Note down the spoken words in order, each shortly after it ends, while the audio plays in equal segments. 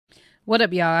What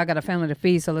up, y'all? I got a family to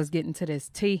feed, so let's get into this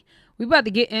tea. We about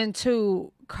to get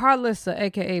into Karlissa,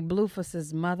 aka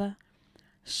Blueface's mother.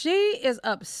 She is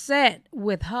upset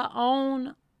with her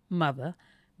own mother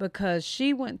because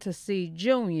she went to see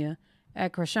Junior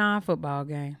at Chrisean football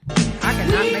game. I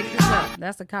cannot make this up.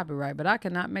 That's a copyright, but I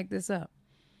cannot make this up.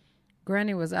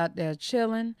 Granny was out there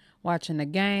chilling, watching the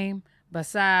game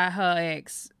beside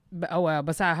her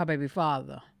beside her baby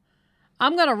father.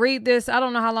 I'm going to read this. I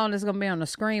don't know how long this is going to be on the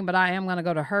screen, but I am going to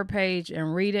go to her page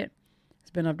and read it.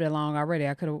 It's been up there long already.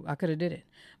 I could have did it.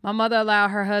 My mother allowed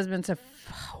her husband to...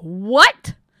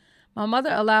 What? My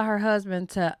mother allowed her husband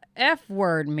to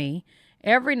F-word me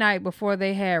every night before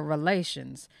they had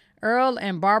relations. Earl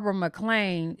and Barbara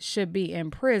McLean should be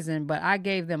in prison, but I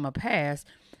gave them a pass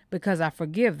because I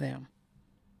forgive them.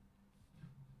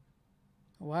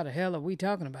 Why the hell are we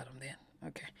talking about them then?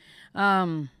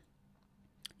 Okay.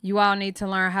 You all need to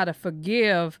learn how to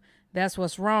forgive. That's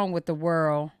what's wrong with the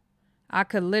world. I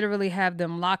could literally have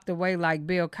them locked away like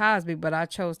Bill Cosby, but I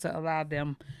chose to allow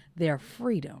them their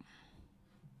freedom.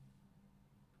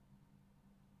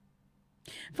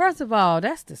 First of all,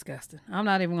 that's disgusting. I'm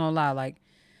not even gonna lie. Like,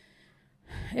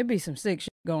 it be some sick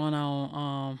shit going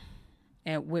on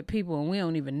and with people, and we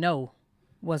don't even know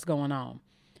what's going on.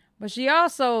 But she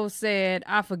also said,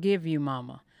 I forgive you,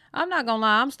 mama. I'm not gonna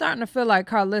lie, I'm starting to feel like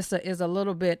Karlissa is a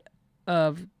little bit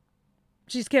of,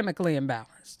 she's chemically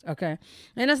imbalanced, okay?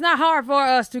 And it's not hard for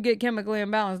us to get chemically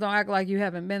imbalanced. Don't act like you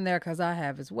haven't been there, because I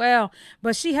have as well.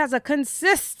 But she has a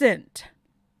consistent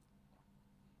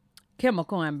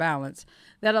chemical imbalance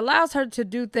that allows her to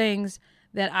do things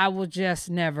that I will just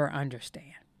never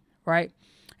understand, right?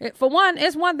 For one,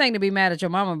 it's one thing to be mad at your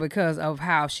mama because of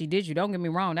how she did you. Don't get me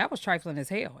wrong, that was trifling as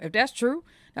hell. If that's true,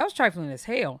 that was trifling as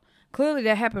hell. Clearly,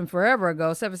 that happened forever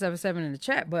ago, 777 in the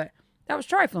chat, but that was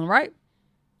trifling, right?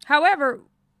 However,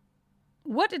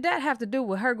 what did that have to do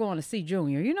with her going to see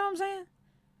Junior? You know what I'm saying?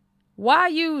 Why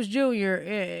use Junior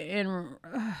in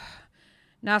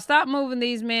Now, stop moving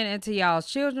these men into y'all's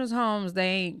children's homes. They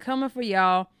ain't coming for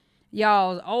y'all.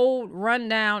 Y'all's old,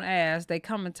 rundown ass. They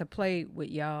coming to play with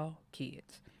y'all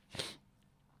kids.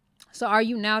 So are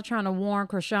you now trying to warn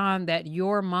Chrisean that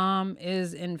your mom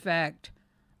is, in fact,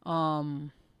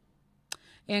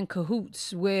 in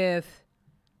cahoots with,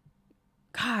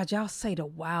 God, y'all say the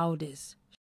wildest,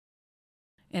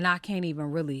 and I can't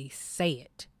even really say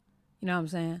it. You know what I'm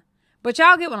saying? But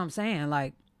y'all get what I'm saying.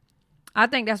 Like, I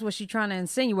think that's what she's trying to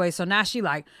insinuate. So now she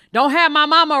like, don't have my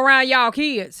mama around y'all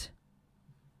kids.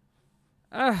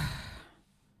 Ugh.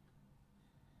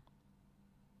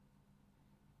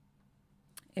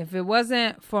 If it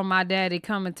wasn't for my daddy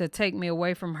coming to take me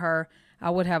away from her, I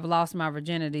would have lost my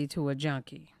virginity to a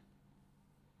junkie.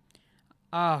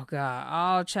 Oh, God.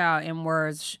 All child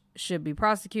M-words should be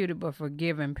prosecuted but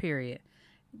forgiven, period.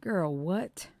 Girl,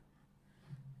 what?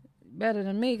 Better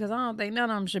than me, because I don't think none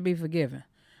of them should be forgiven.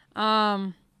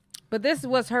 But this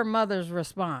was her mother's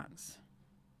response.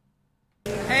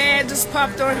 Hey, I just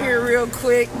popped on here real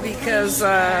quick because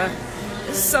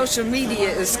social media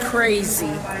is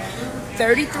crazy.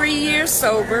 33 years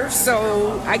sober,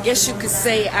 so I guess you could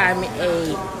say I'm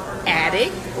a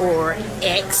addict or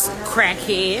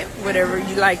ex-crackhead, whatever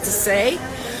you like to say.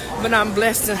 But I'm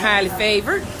blessed and highly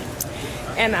favored,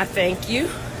 and I thank you.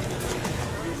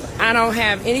 I don't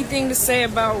have anything to say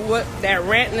about what that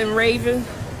ranting and raving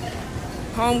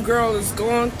homegirl is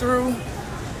going through.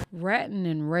 Ranting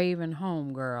and raving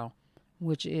homegirl,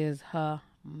 which is her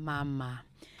mama.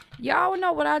 Y'all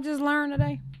know what I just learned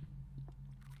today?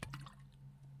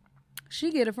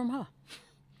 She get it from her.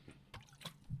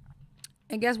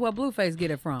 And guess what Blueface get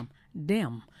it from?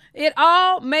 Them. It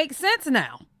all makes sense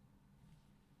now.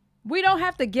 We don't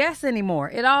have to guess anymore.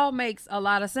 It all makes a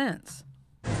lot of sense.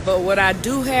 But what I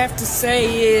do have to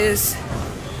say is,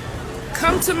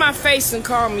 come to my face and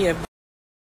call me a b****.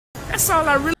 That's all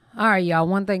I really... All right, y'all.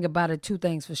 One thing about it, two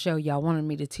things for sure. Y'all wanted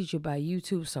me to teach you about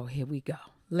YouTube, so here we go.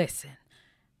 Listen.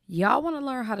 Y'all want to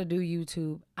learn how to do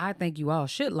YouTube? I think you all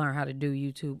should learn how to do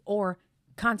YouTube or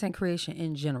content creation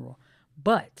in general.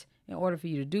 But in order for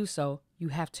you to do so, you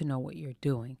have to know what you're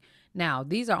doing. Now,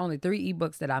 these are only 3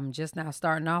 ebooks that I'm just now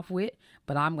starting off with,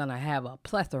 but I'm going to have a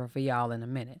plethora for y'all in a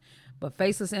minute. But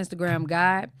Faceless Instagram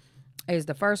Guide is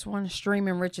the first one.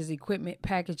 Streaming Riches Equipment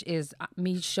Package is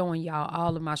me showing y'all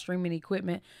all of my streaming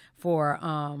equipment for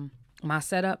my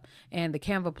setup. And the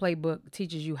Canva Playbook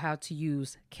teaches you how to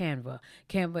use Canva.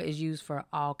 Canva is used for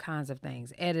all kinds of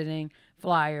things. Editing,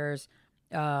 flyers,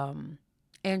 intros,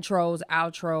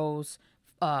 outros,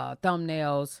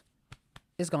 thumbnails.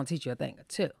 It's going to teach you a thing or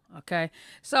two, okay?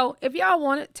 So if y'all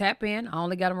want it, tap in. I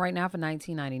only got them right now for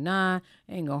 $19.99.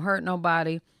 Ain't going to hurt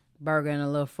nobody. burger and a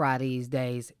little fry these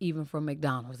days, even from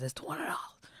McDonald's. It's $20.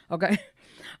 Okay.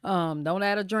 Don't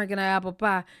add a drink and an apple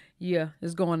pie. Yeah,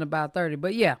 it's going about 30.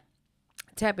 But yeah,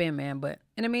 tap in, man. But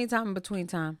in the meantime, in between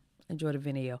time, enjoy the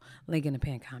video. Link in the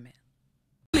pinned comment.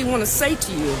 I really want to say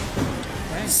to you.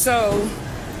 So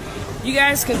you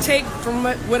guys can take from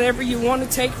it whatever you want to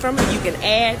take from it. You can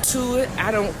add to it.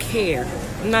 I don't care.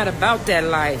 I'm not about that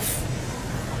life.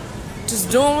 Just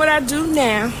doing what I do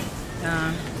now.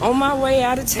 On my way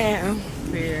out of town.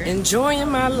 Enjoying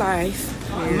my life.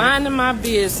 Minding my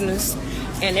business.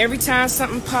 And every time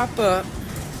something pop up,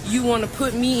 you want to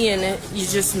put me in it. You're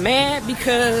just mad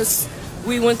because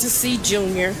we went to see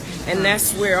Junior. And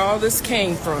that's where all this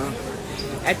came from.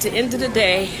 At the end of the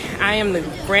day, I am the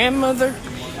grandmother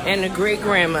and the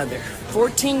great-grandmother.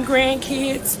 14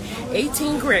 grandkids,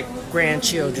 18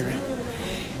 great-grandchildren.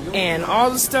 And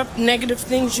all the stuff, negative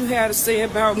things you had to say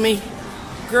about me,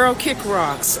 girl, kick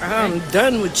rocks. I'm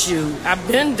done with you. I've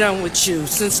been done with you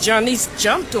since Johnny's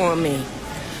jumped on me.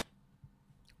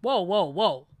 Whoa, whoa,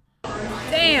 whoa.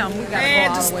 Damn, we gotta go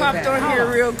all just the way popped back. on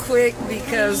here real quick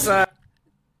because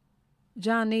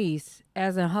Johnny's,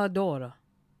 as in her daughter,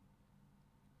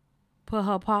 put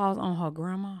her paws on her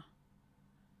grandma.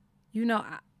 You know,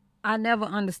 I never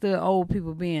understood old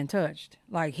people being touched,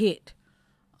 like hit.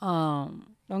 Don't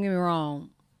get me wrong.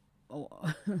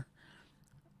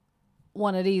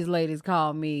 One of these ladies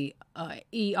called me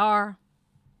ER.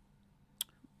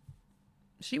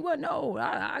 She wasn't old.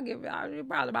 I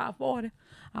probably about 40.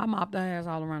 I mopped her ass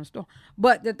all around the store.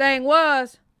 But the thing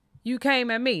was, you came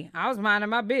at me. I was minding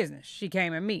my business. She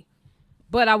came at me.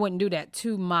 But I wouldn't do that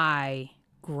to my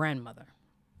grandmother.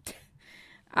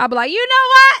 I'd be like, you know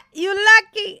what? You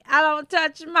lucky I don't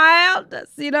touch my elders.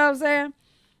 You know what I'm saying?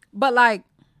 But like,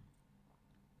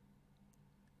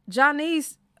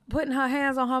 Johnny's putting her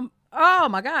hands on her. Oh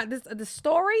my God. The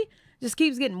story just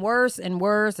keeps getting worse and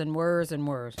worse and worse and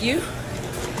worse.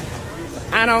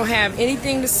 I don't have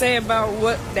anything to say about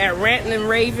what that ranting and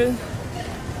raving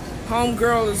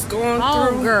homegirl is going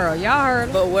through. Homegirl, y'all heard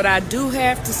her. But what I do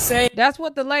have to say. That's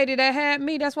what the lady that had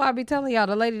me, that's why I be telling y'all,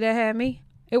 the lady that had me,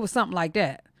 it was something like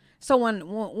that. So when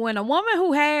a woman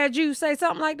who had you say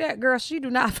something like that, girl, she do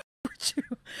not fuck with you.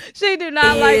 She do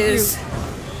not like you.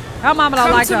 Her mama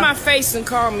don't like her. Come to my face and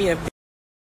call me a bitch.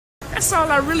 That's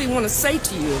all I really want to say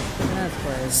to you. That's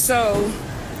crazy. So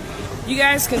you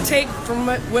guys can take from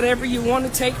it whatever you want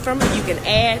to take from it. You can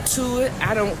add to it.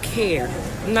 I don't care.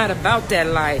 I'm not about that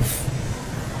life.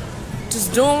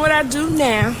 Just doing what I do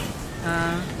now.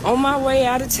 On my way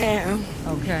out of town.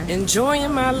 Okay.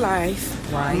 Enjoying my life.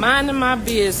 Right. Minding my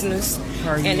business.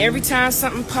 And every time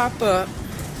something pop up,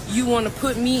 you want to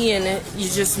put me in it.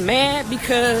 You're just mad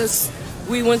because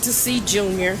we went to see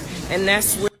Junior. And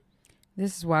that's where.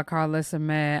 This is why Karlissa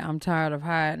mad. I'm tired of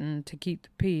hiding to keep the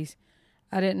peace.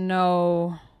 I didn't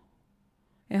know.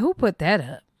 And who put that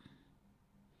up?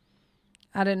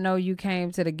 I didn't know you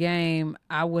came to the game.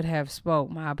 I would have spoke.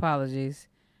 My apologies.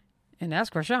 And that's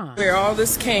Chrisean. Where all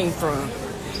this came from.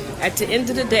 At the end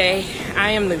of the day,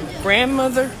 I am the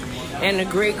grandmother and the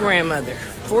great-grandmother.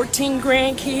 14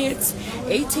 grandkids,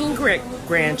 18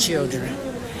 great-grandchildren.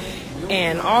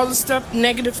 And all the stuff,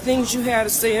 negative things you had to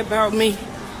say about me,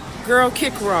 girl,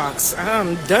 kick rocks.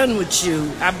 I'm done with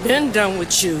you. I've been done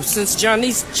with you since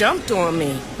Johnny's jumped on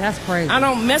me. That's crazy. I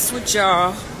don't mess with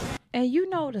y'all. And you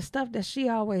know the stuff that she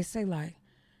always say, like,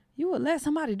 you would let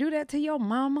somebody do that to your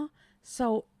mama?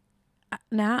 So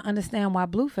now I understand why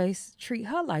Blueface treat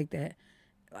her like that.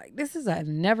 Like, this is a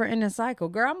never-ending cycle.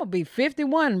 Girl, I'm going to be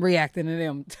 51 reacting to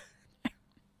them.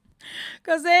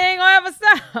 Because they ain't going to ever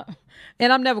stop.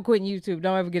 And I'm never quitting YouTube.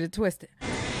 Don't ever get it twisted.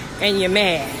 And you're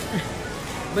mad.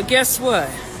 But guess what?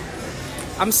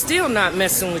 I'm still not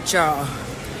messing with y'all.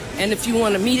 And if you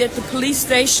want to meet at the police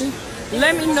station,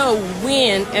 let me know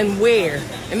when and where.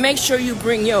 And make sure you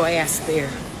bring your ass there.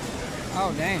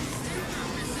 Oh, damn.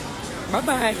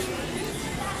 Bye-bye.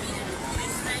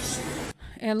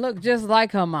 And look just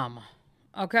like her mama.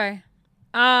 Okay?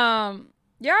 Y'all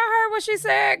heard what she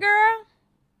said, girl?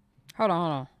 Hold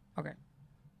on. Okay.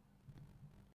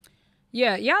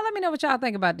 Yeah, y'all let me know what y'all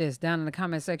think about this down in the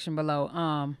comment section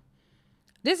below.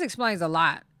 This explains a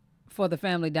lot for the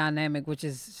family dynamic, which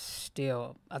is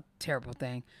still a terrible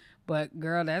thing. But,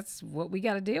 girl, that's what we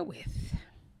got to deal with.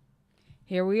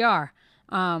 Here we are.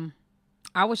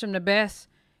 I wish him the best.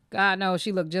 God knows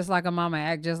she looked just like her mama,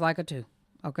 act just like her too.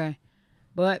 Okay?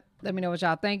 But let me know what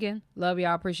y'all thinking. Love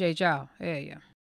y'all. Appreciate y'all. Hell yeah.